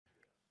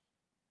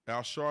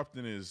Al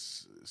Sharpton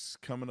is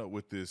coming up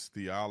with this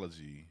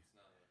theology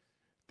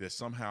that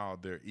somehow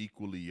they're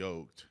equally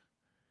yoked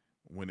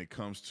when it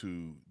comes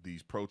to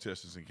these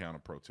protesters and counter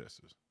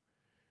protesters.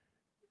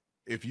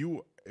 If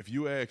you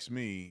ask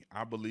me,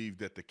 I believe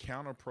that the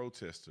counter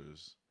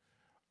protesters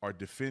are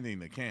defending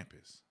the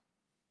campus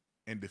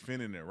and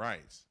defending their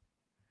rights.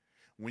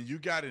 When you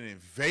got an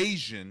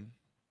invasion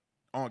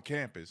on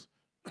campus,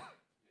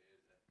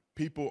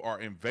 people are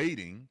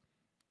invading,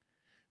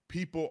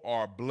 people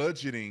are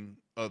bludgeoning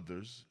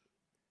others,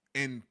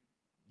 and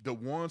the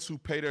ones who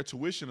pay their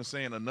tuition are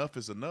saying enough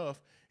is enough.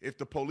 If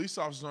the police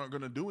officers aren't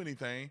going to do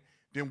anything,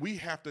 then we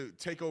have to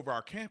take over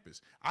our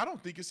campus. I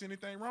don't think it's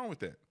anything wrong with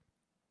that.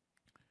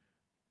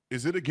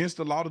 Is it against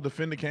the law to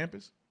defend the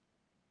campus?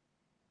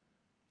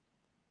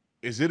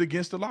 Is it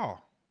against the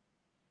law?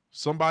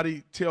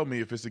 Somebody tell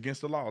me if it's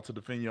against the law to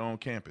defend your own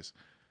campus.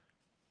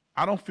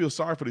 I don't feel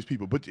sorry for these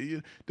people, but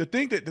the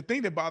thing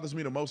that bothers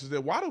me the most is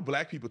that why do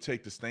black people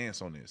take the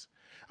stance on this?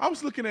 I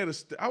was looking at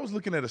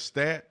a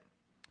stat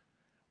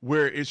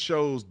where it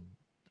shows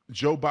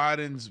Joe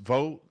Biden's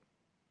vote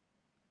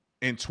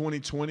in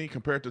 2020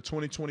 compared to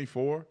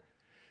 2024.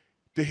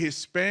 The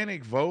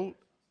Hispanic vote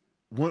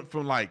went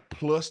from like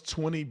plus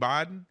 20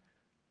 Biden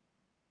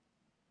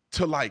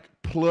to like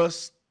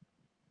plus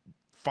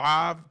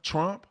 5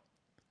 Trump.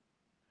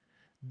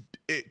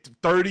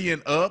 30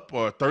 and up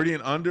or 30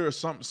 and under or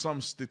some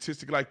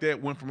statistic like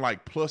that went from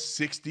like plus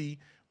 60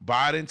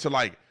 Biden to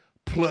like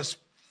plus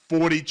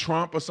 40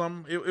 Trump or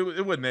something.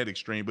 It wasn't that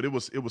extreme, but it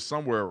was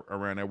somewhere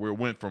around there where it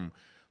went from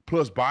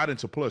plus Biden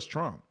to plus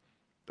Trump.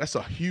 That's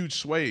a huge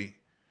sway.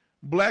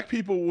 Black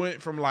people went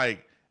from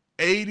like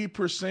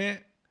 80%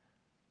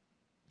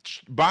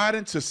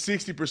 Biden to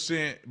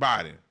 60%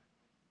 Biden.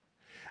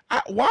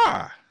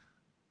 Why?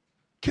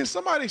 Can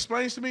somebody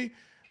explain to me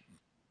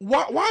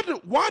why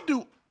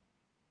do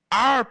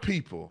our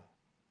people,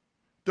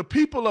 the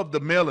people of the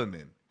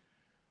melanin,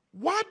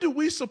 why do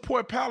we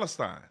support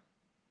Palestine?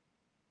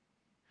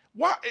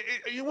 Why?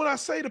 When I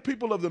say the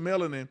people of the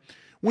melanin,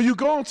 when you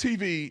go on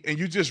TV and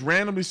you just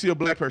randomly see a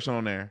black person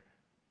on there,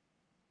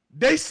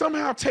 they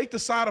somehow take the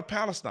side of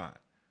Palestine.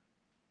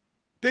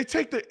 They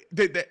take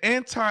the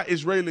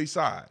anti-Israeli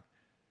side,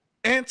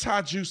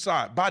 anti-Jew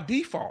side by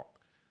default.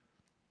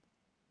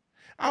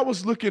 I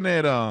was looking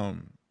at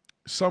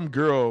some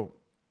girl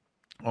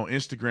on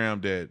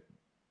Instagram that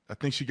I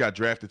think she got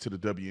drafted to the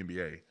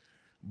WNBA,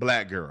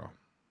 black girl.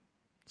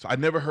 So I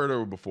never heard of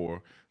her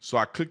before. So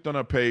I clicked on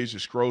her page to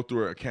scroll through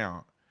her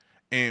account.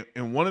 And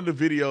in one of the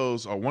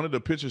videos or one of the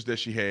pictures that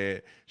she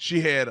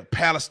had a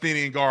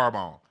Palestinian garb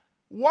on.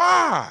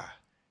 Why?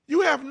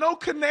 You have no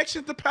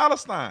connection to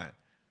Palestine.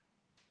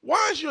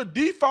 Why is your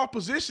default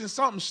position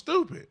something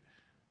stupid?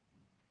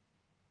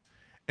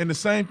 And the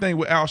same thing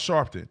with Al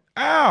Sharpton.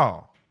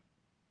 Al,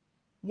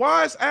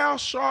 why is Al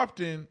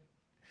Sharpton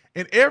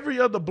and every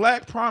other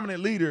black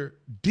prominent leader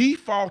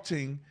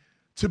defaulting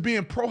to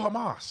being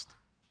pro-Hamas?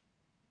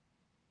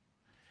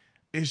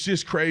 It's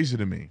just crazy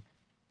to me.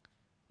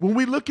 When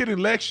we look at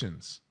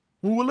elections,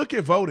 when we look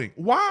at voting,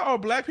 why are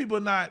black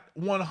people not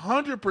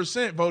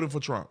 100% voting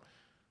for Trump?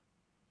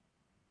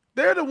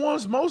 They're the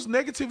ones most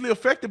negatively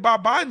affected by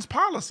Biden's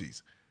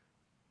policies.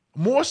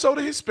 More so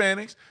than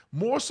Hispanics,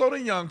 more so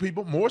than young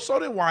people, more so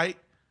than white.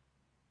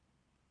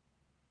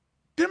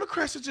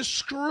 Democrats have just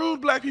screwed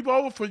black people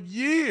over for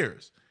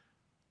years.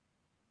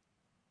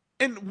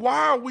 And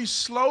why are we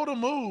slow to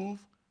move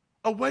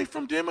away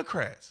from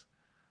Democrats?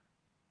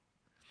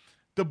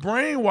 The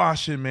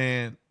brainwashing,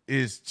 man,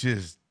 is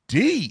just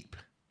deep.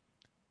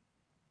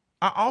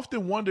 I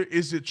often wonder,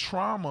 is it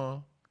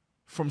trauma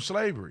from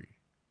slavery?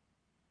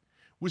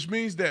 Which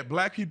means that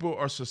black people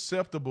are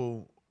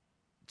susceptible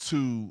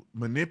to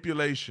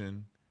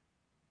manipulation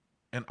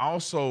and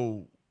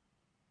also,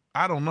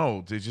 I don't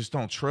know, they just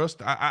don't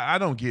trust. I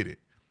don't get it.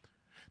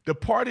 The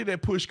party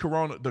that pushed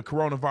the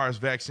coronavirus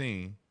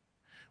vaccine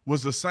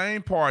was the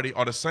same party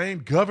or the same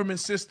government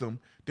system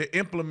that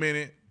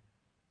implemented,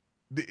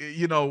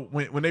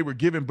 when they were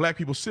giving black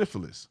people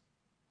syphilis,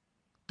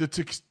 the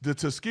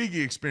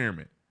Tuskegee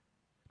experiment.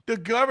 The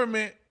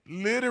government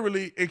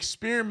literally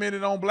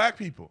experimented on black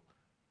people.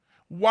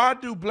 Why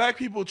do black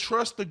people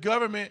trust the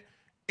government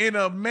in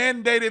a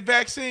mandated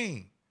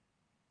vaccine?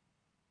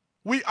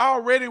 We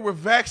already were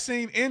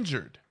vaccine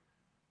injured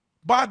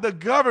by the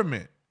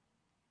government.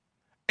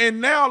 And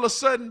now all of a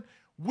sudden,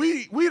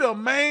 we the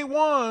main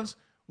ones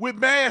with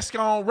masks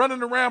on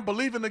running around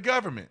believing the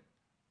government.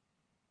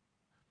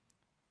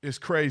 It's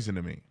crazy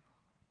to me.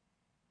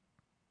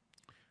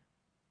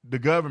 The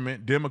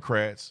government,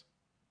 Democrats,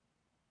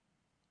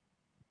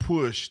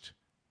 pushed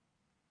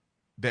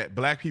that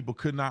black people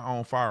could not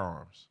own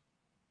firearms.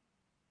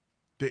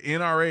 The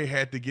NRA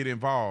had to get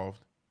involved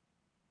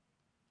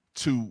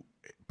to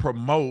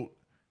promote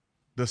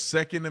the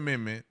Second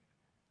Amendment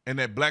and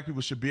that black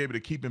people should be able to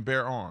keep and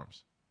bear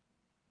arms.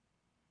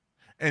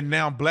 And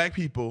now black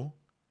people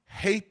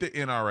hate the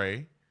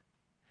NRA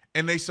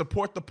and they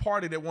support the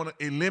party that want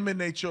to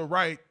eliminate your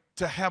right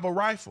to have a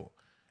rifle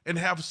and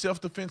have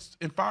self-defense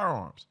and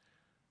firearms.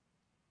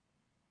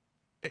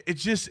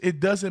 It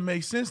doesn't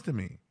make sense to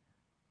me.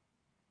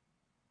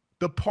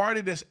 The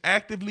party that's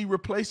actively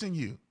replacing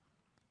you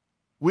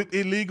with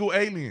illegal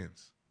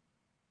aliens,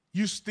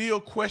 you still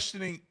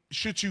questioning,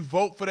 should you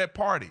vote for that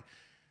party?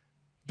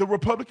 The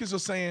Republicans are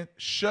saying,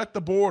 shut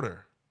the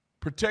border,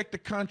 protect the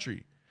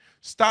country,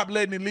 stop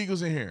letting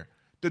illegals in here.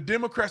 The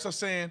Democrats are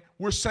saying,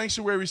 we're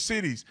sanctuary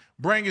cities,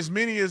 bring as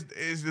many as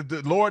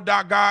the Lord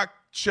thy God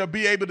shall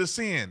be able to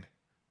send.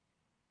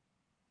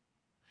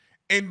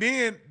 And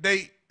then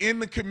they, in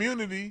the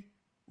community,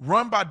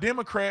 run by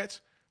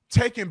Democrats,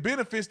 taking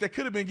benefits that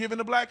could have been given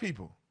to black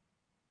people.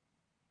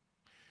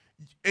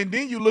 And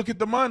then you look at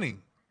the money.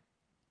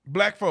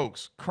 Black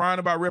folks crying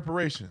about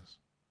reparations.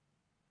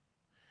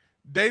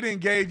 They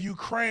didn't gave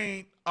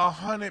Ukraine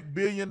 $100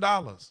 billion.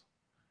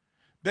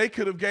 They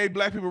could have gave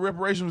black people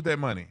reparations with that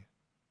money.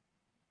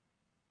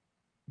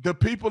 The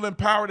people in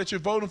power that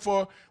you're voting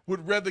for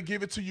would rather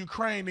give it to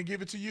Ukraine than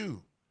give it to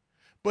you.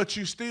 But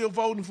you still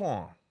voting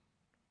for them.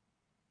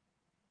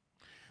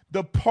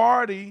 The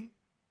party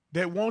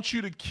that wants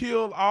you to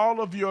kill all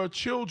of your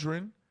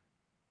children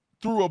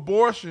through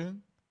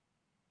abortion,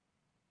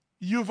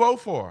 you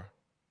vote for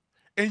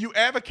and you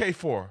advocate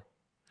for.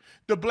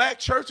 The black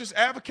churches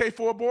advocate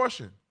for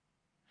abortion.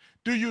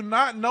 Do you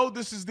not know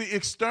this is the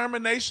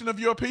extermination of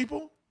your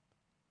people?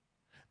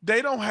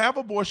 They don't have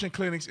abortion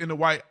clinics in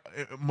the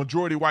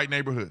majority white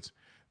neighborhoods.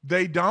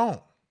 They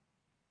don't.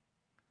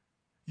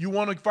 You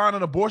want to find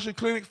an abortion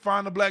clinic,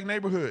 find a black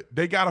neighborhood.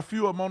 They got a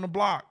few of them on the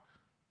block.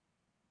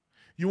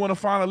 You want to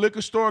find a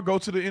liquor store, go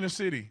to the inner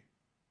city.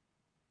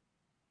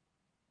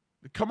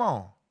 Come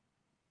on.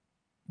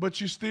 But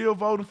you're still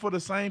voting for the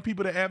same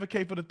people that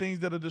advocate for the things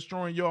that are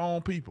destroying your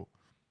own people.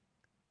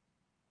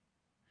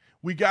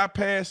 We got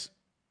past,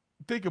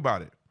 think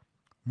about it.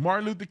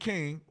 Martin Luther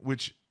King,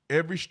 which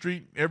every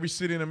street, every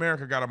city in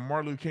America got a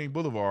Martin Luther King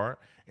Boulevard,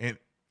 and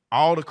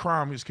all the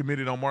crime is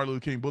committed on Martin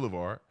Luther King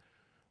Boulevard.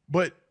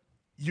 But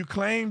you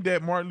claim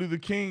that Martin Luther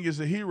King is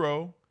a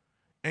hero,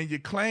 and you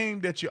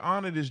claim that you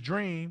honored his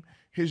dream.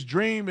 His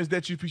dream is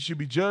that you should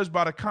be judged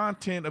by the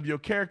content of your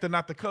character,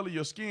 not the color of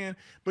your skin.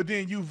 But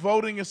then you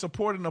voting and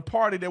supporting a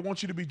party that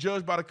wants you to be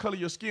judged by the color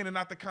of your skin and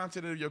not the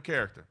content of your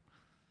character.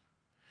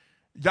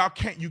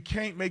 You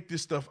can't make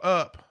this stuff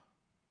up.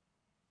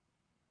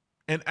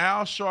 And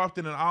Al Sharpton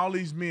and all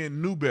these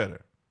men knew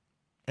better.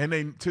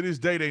 And to this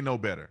day, they know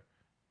better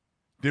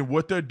than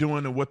what they're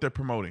doing and what they're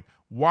promoting.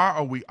 Why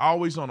are we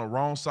always on the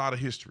wrong side of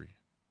history?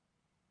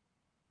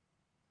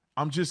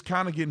 I'm just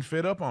kind of getting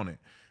fed up on it.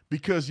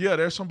 Because, yeah,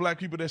 there's some black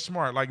people that's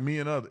smart, like me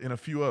and a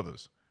few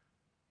others.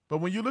 But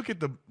when you look at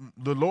the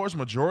large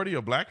majority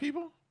of black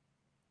people,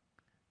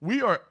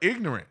 we are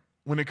ignorant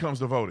when it comes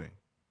to voting.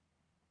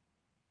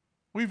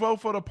 We vote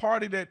for the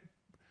party that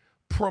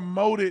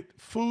promoted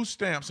food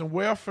stamps and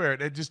welfare,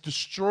 that just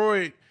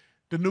destroyed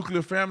the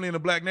nuclear family in the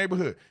black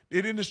neighborhood.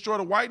 They didn't destroy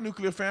the white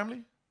nuclear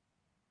family.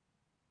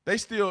 Their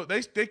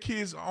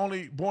kids are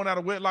only born out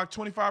of wedlock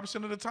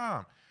 25% of the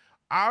time.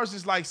 Ours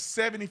is like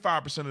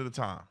 75% of the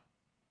time.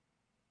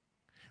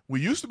 We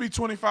used to be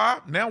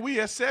 25, now we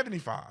at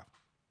 75.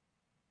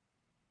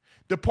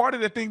 The party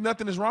that think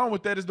nothing is wrong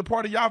with that is the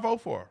party y'all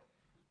vote for.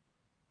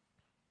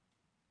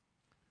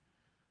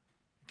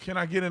 Can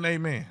I get an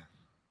amen?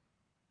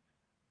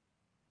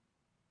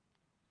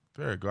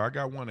 There you go. I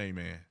got one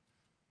amen.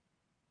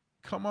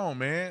 Come on,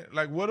 man.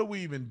 Like, what are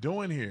we even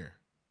doing here?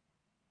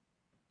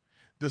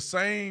 The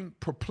same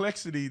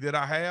perplexity that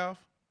I have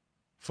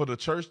for the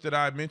church that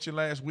I mentioned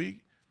last week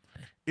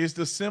is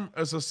a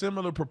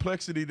similar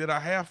perplexity that I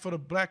have for the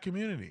black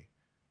community.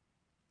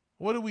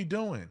 What are we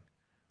doing?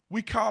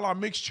 We call our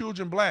mixed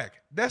children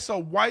black. That's a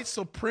white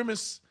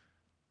supremacist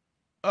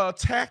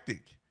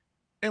tactic,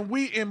 and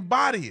we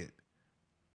embody it.